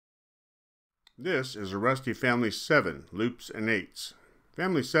This is Aresti Family 7, Loops and Eights.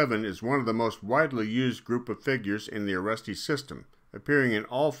 Family 7 is one of the most widely used group of figures in the Aresti system, appearing in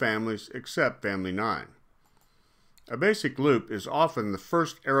all families except Family 9. A basic loop is often the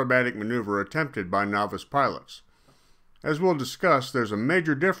first aerobatic maneuver attempted by novice pilots. As we'll discuss, there's a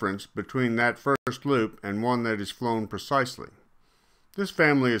major difference between that first loop and one that is flown precisely. This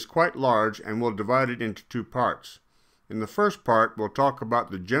family is quite large and we'll divide it into two parts. In the first part, we'll talk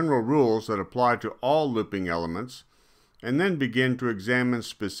about the general rules that apply to all looping elements, and then begin to examine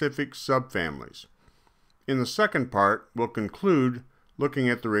specific subfamilies. In the second part, we'll conclude looking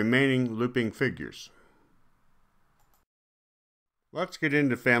at the remaining looping figures. Let's get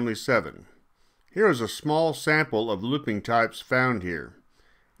into Family 7. Here is a small sample of looping types found here.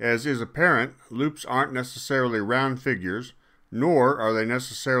 As is apparent, loops aren't necessarily round figures, nor are they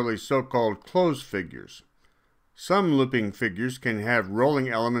necessarily so-called closed figures. Some looping figures can have rolling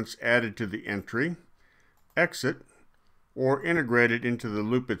elements added to the entry, exit, or integrated into the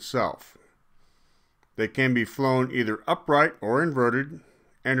loop itself. They can be flown either upright or inverted,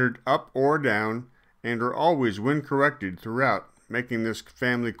 entered up or down, and are always wind corrected throughout, making this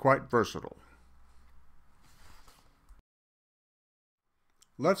family quite versatile.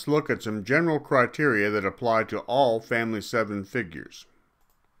 Let's look at some general criteria that apply to all Family 7 figures.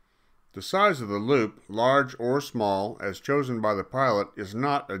 The size of the loop, large or small, as chosen by the pilot, is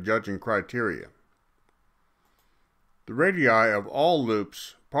not a judging criteria. The radii of all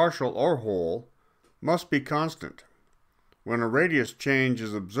loops, partial or whole, must be constant. When a radius change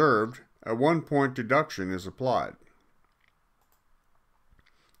is observed, a 1-point deduction is applied.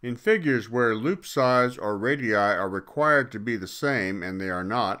 In figures where loop size or radii are required to be the same and they are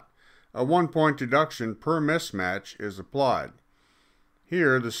not, a 1-point deduction per mismatch is applied.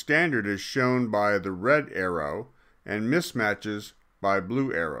 Here, the standard is shown by the red arrow and mismatches by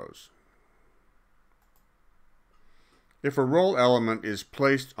blue arrows. If a roll element is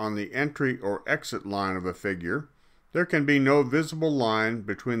placed on the entry or exit line of a figure, there can be no visible line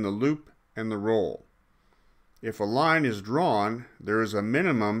between the loop and the roll. If a line is drawn, there is a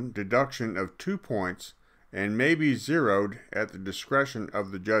minimum deduction of 2 points and may be zeroed at the discretion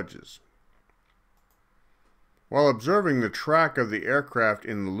of the judges. While observing the track of the aircraft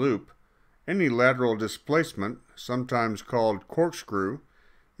in the loop, any lateral displacement, sometimes called corkscrew,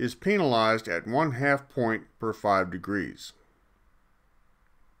 is penalized at 1/2 point per 5 degrees.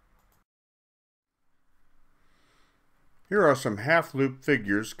 Here are some half-loop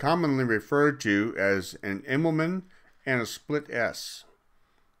figures commonly referred to as an Immelmann and a split S.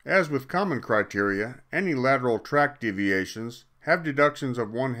 As with common criteria, any lateral track deviations have deductions of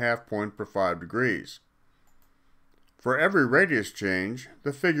 1/2 point per 5 degrees. For every radius change,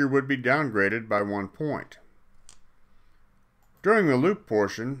 the figure would be downgraded by 1 point. During the loop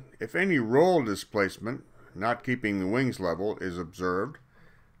portion, if any roll displacement, not keeping the wings level, is observed,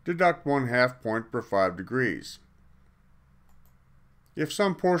 deduct 1/2 point per 5 degrees. If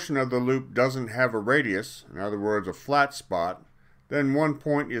some portion of the loop doesn't have a radius, in other words a flat spot, then 1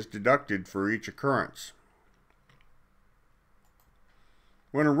 point is deducted for each occurrence.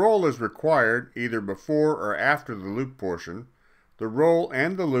 When a roll is required, either before or after the loop portion, the roll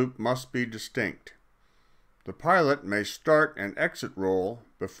and the loop must be distinct. The pilot may start an exit roll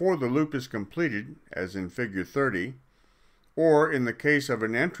before the loop is completed, as in Figure 30, or in the case of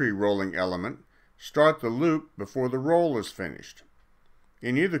an entry rolling element, start the loop before the roll is finished.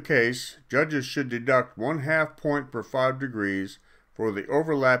 In either case, judges should deduct 1/2 point per 5 degrees for the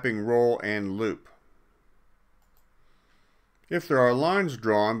overlapping roll and loop. If there are lines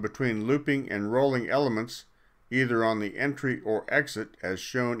drawn between looping and rolling elements, either on the entry or exit as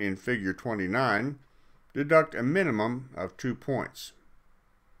shown in Figure 29, deduct a minimum of 2 points.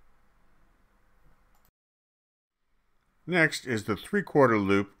 Next is the 3/4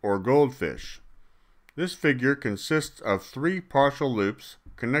 loop or goldfish. This figure consists of 3 partial loops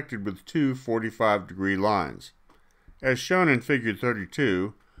connected with 2 45-degree lines. As shown in Figure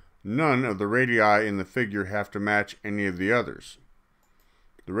 32, none of the radii in the figure have to match any of the others.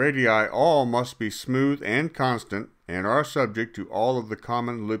 The radii all must be smooth and constant and are subject to all of the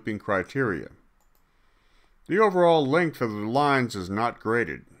common looping criteria. The overall length of the lines is not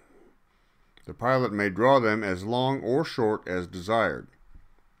graded. The pilot may draw them as long or short as desired.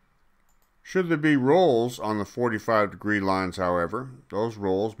 Should there be rolls on the 45-degree lines, however, those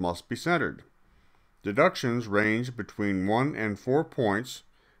rolls must be centered. Deductions range between 1 and 4 points,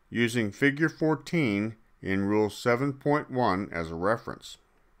 using Figure 14 in Rule 7.1 as a reference.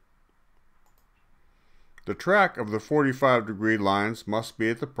 The track of the 45-degree lines must be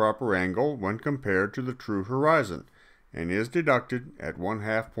at the proper angle when compared to the true horizon, and is deducted at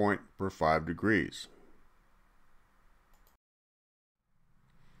 1/2 point per 5 degrees.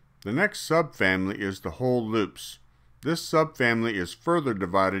 The next subfamily is the whole loops. This subfamily is further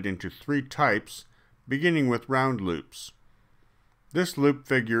divided into 3 types, beginning with round loops. This loop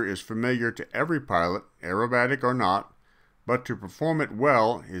figure is familiar to every pilot, aerobatic or not, but to perform it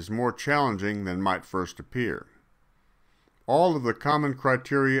well is more challenging than might first appear. All of the common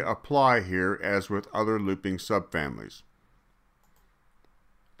criteria apply here as with other looping subfamilies.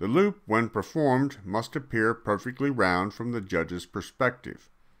 The loop, when performed, must appear perfectly round from the judge's perspective.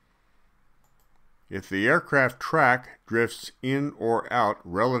 If the aircraft track drifts in or out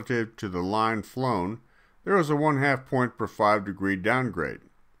relative to the line flown, there is a 1/2 point per 5 degree downgrade.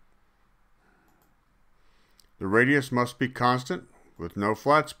 The radius must be constant with no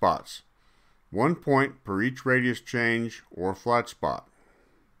flat spots, 1 point per each radius change or flat spot.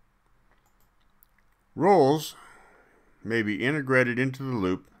 Rolls may be integrated into the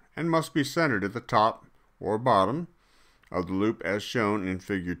loop and must be centered at the top or bottom of the loop as shown in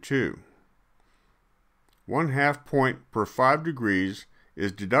Figure 2. 1/2 point per 5 degrees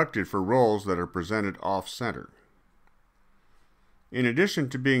is deducted for rolls that are presented off-center. In addition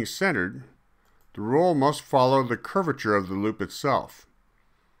to being centered, the roll must follow the curvature of the loop itself.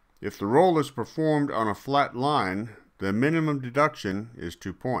 If the roll is performed on a flat line, the minimum deduction is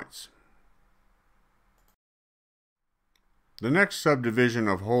 2 points. The next subdivision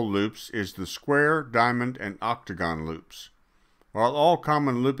of whole loops is the square, diamond, and octagon loops. While all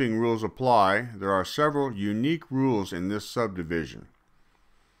common looping rules apply, there are several unique rules in this subdivision.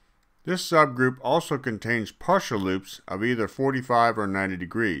 This subgroup also contains partial loops of either 45 or 90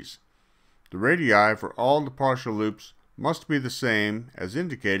 degrees. The radii for all the partial loops must be the same as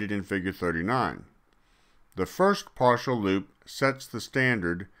indicated in Figure 39. The first partial loop sets the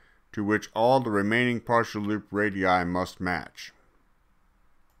standard to which all the remaining partial loop radii must match.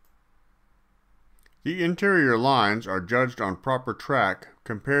 The interior lines are judged on proper track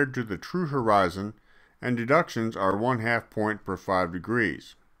compared to the true horizon, and deductions are 1/2 point per 5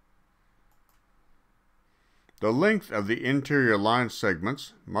 degrees. The length of the interior line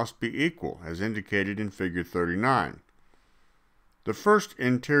segments must be equal, as indicated in Figure 39. The first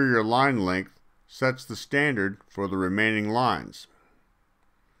interior line length sets the standard for the remaining lines.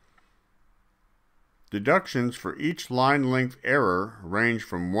 Deductions for each line length error range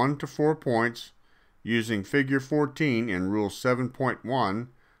from 1 to 4 points, using Figure 14 in Rule 7.1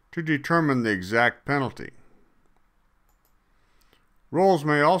 to determine the exact penalty. Rolls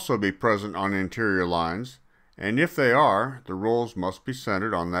may also be present on interior lines, and if they are, the rolls must be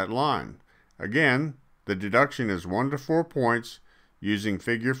centered on that line. Again, the deduction is 1 to 4 points, using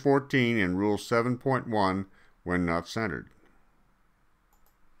Figure 14 in Rule 7.1 when not centered.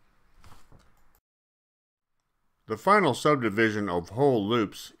 The final subdivision of whole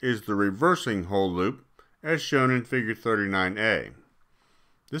loops is the reversing whole loop, as shown in Figure 39A.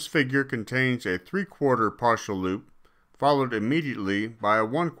 This figure contains a 3/4 partial loop, followed immediately by a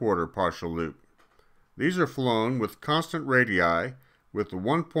 1/4 partial loop. These are flown with constant radii, with the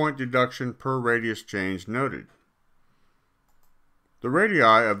 1 point deduction per radius change noted. The radii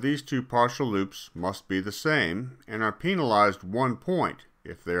of these 2 partial loops must be the same, and are penalized 1 point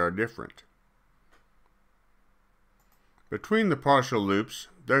if they are different. Between the partial loops,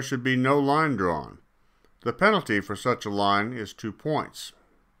 there should be no line drawn. The penalty for such a line is 2 points.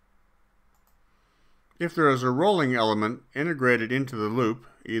 If there is a rolling element integrated into the loop,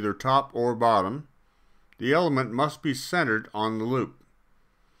 either top or bottom, the element must be centered on the loop.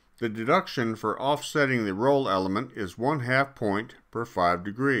 The deduction for offsetting the roll element is 1/2 point per 5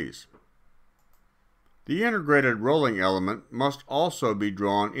 degrees. The integrated rolling element must also be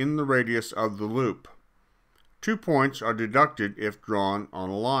drawn in the radius of the loop. 2 points are deducted if drawn on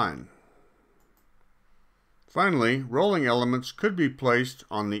a line. Finally, rolling elements could be placed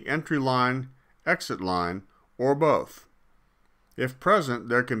on the entry line, exit line, or both. If present,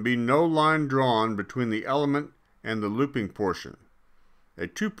 there can be no line drawn between the element and the looping portion. A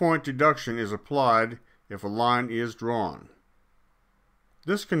 2-point deduction is applied if a line is drawn.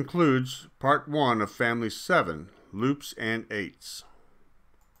 This concludes Part 1 of Family 7, Loops and Eights.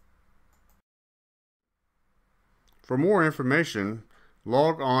 For more information,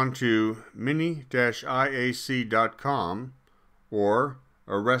 log on to mini-iac.com or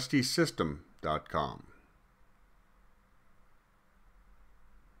arestisystem.com.